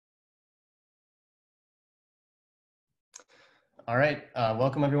All right,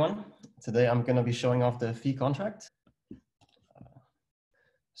 welcome everyone. Today I'm going to be showing off the fee contract.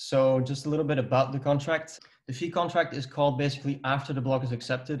 So just a little bit about the contract. The fee contract is called basically after the block is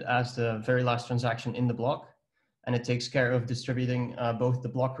accepted as the very last transaction in the block. And it takes care of distributing both the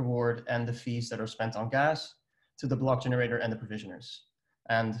block reward and the fees that are spent on gas to the block generator and the provisioners.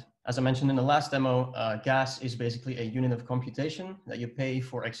 And as I mentioned in the last demo, gas is basically a unit of computation that you pay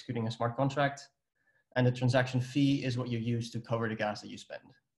for executing a smart contract. And the transaction fee is what you use to cover the gas that you spend.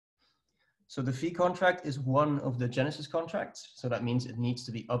 So the fee contract is one of the Genesis contracts. So that means it needs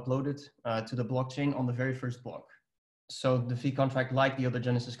to be uploaded to the blockchain on the very first block. So the fee contract, like the other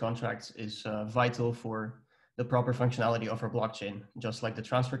Genesis contracts, is vital for the proper functionality of our blockchain, just like the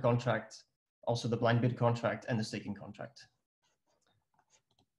transfer contract, also the blind bid contract and the staking contract.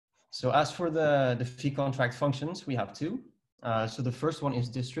 So as for the fee contract functions, we have two. So the first one is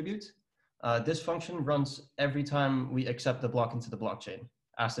distribute. This function runs every time we accept the block into the blockchain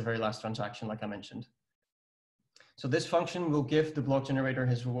as the very last transaction, like I mentioned. So this function will give the block generator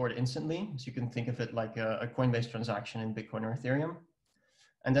his reward instantly. So you can think of it like a Coinbase transaction in Bitcoin or Ethereum.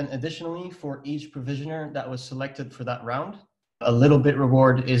 And then additionally, for each provisioner that was selected for that round, a little bit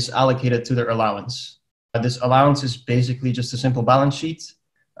reward is allocated to their allowance. This allowance is basically just a simple balance sheet.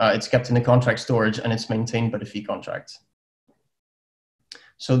 It's kept in the contract storage and it's maintained by the fee contract.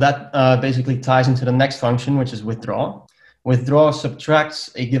 So that basically ties into the next function, which is withdraw. Withdraw subtracts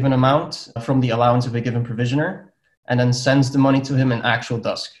a given amount from the allowance of a given provisioner and then sends the money to him in actual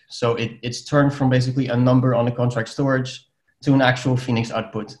Dusk. So it's turned from basically a number on the contract storage to an actual Phoenix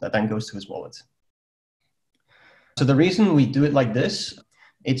output that then goes to his wallet. So the reason we do it like this,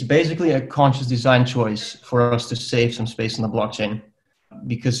 it's basically a conscious design choice for us to save some space on the blockchain.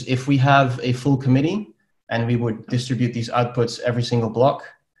 Because if we have a full committee and we would distribute these outputs every single block,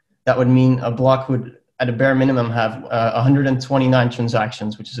 that would mean a block would, at a bare minimum, have 129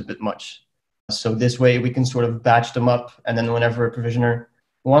 transactions, which is a bit much. So this way we can sort of batch them up, and then whenever a provisioner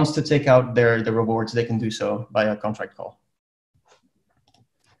wants to take out their rewards, they can do so by a contract call.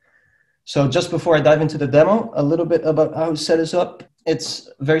 So just before I dive into the demo, a little bit about how to set this up. It's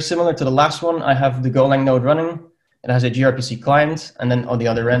very similar to the last one. I have the Golang node running. It has a gRPC client, and then on the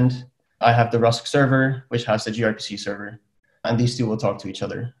other end, I have the Rusk server, which has the gRPC server, and these two will talk to each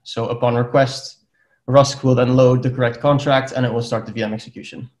other. So upon request, Rusk will then load the correct contract, and it will start the VM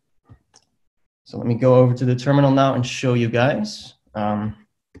execution. So let me go over to the terminal now and show you guys.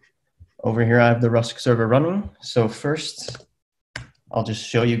 Over here, I have the Rusk server running. So first, I'll just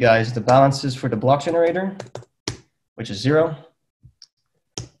show you guys the balances for the block generator, which is 0,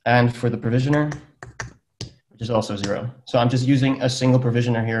 and for the provisioner, which is also 0. So I'm just using a single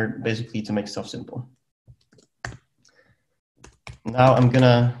provisioner here, basically to make stuff simple. Now I'm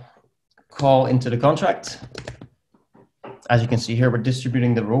gonna call into the contract. As you can see here, we're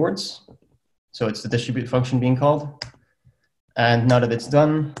distributing the rewards. So it's the distribute function being called. And now that it's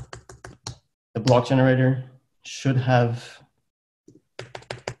done, the block generator should have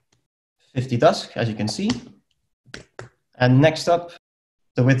 50 Dusk, as you can see. And next up,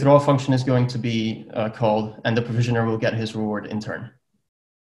 the withdraw function is going to be called, and the provisioner will get his reward in turn.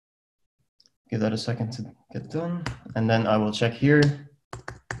 Give that a second to get done, and then I will check here.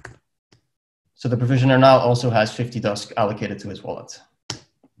 So the provisioner now also has 50 Dusk allocated to his wallet.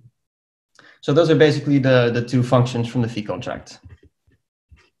 So those are basically the two functions from the fee contract.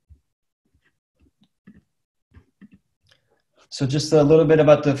 So just a little bit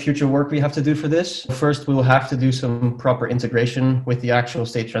about the future work we have to do for this. First, we will have to do some proper integration with the actual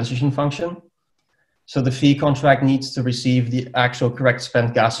state transition function. So the fee contract needs to receive the actual correct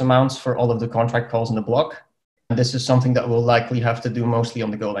spent gas amounts for all of the contract calls in the block. And this is something that we'll likely have to do mostly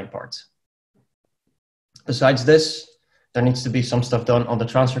on the Golang part. Besides this, there needs to be some stuff done on the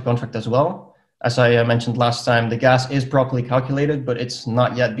transfer contract as well. As I mentioned last time, the gas is properly calculated, but it's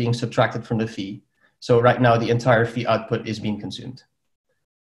not yet being subtracted from the fee. So right now, the entire fee output is being consumed.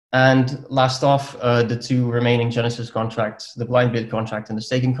 And last off, the two remaining Genesis contracts, the blind bid contract and the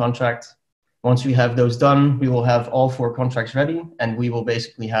staking contract. Once we have those done, we will have all 4 contracts ready, and we will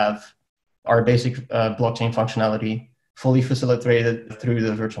basically have our basic blockchain functionality fully facilitated through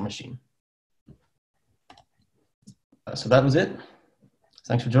the virtual machine. So that was it.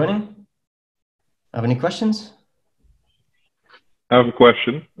 Thanks for joining. Have any questions? I have a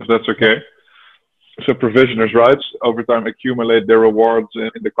question, if that's okay. So provisioners, right, over time accumulate their rewards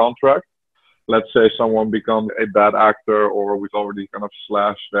in the contract. Let's say someone becomes a bad actor, or we've already kind of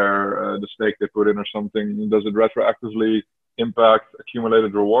slashed their the stake they put in or something. Does it retroactively impact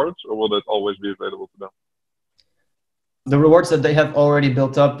accumulated rewards, or will that always be available to them? The rewards that they have already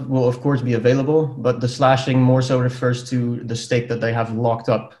built up will of course be available, but the slashing more so refers to the stake that they have locked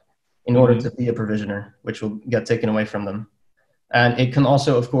up in order to be a provisioner, which will get taken away from them. And it can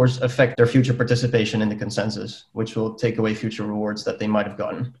also, of course, affect their future participation in the consensus, which will take away future rewards that they might have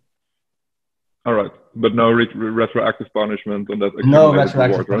gotten. All right, but no retroactive punishment on that. No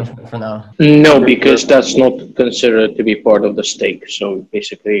retroactive punishment for now. No, because that's not considered to be part of the stake. So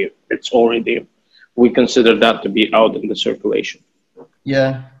basically, it's already, we consider that to be out in the circulation.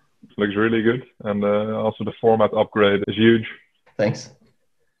 Yeah. Looks really good. And also the format upgrade is huge. Thanks.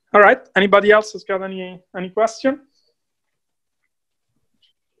 All right. Anybody else has got any question?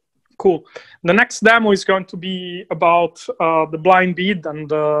 Cool. The next demo is going to be about the blind bid and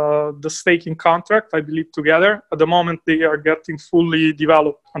the staking contract, I believe, together. At the moment, they are getting fully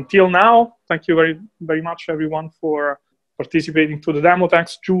developed. Until now, thank you very, very much, everyone, for participating to the demo.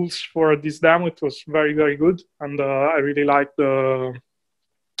 Thanks, Jules, for this demo. It was very, very good. And I really like the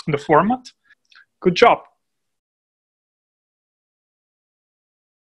format. Good job.